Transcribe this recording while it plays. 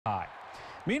High.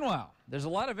 Meanwhile, there's a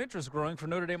lot of interest growing for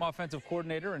Notre Dame offensive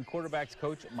coordinator and quarterbacks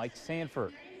coach Mike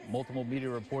Sanford. Multiple media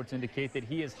reports indicate that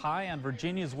he is high on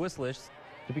Virginia's wish list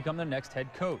to become their next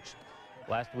head coach.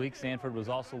 Last week, Sanford was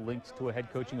also linked to a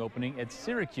head coaching opening at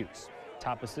Syracuse.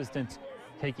 Top assistants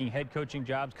taking head coaching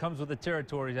jobs comes with the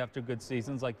territories after good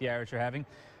seasons like the Irish are having.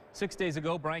 6 days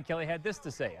ago, Brian Kelly had this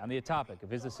to say on the topic of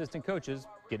his assistant coaches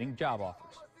getting job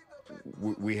offers.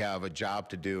 We have a job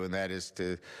to do, and that is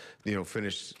to,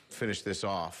 finish this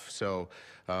off. So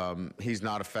he's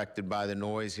not affected by the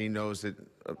noise. He knows that,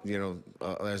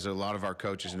 as a lot of our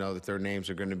coaches know, that their names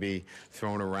are going to be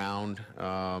thrown around,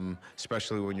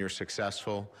 especially when you're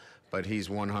successful. But he's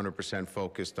 100%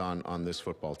 focused on this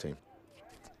football team.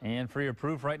 And for your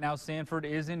proof, right now, Sanford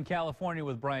is in California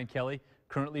with Brian Kelly,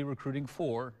 currently recruiting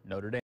for Notre Dame.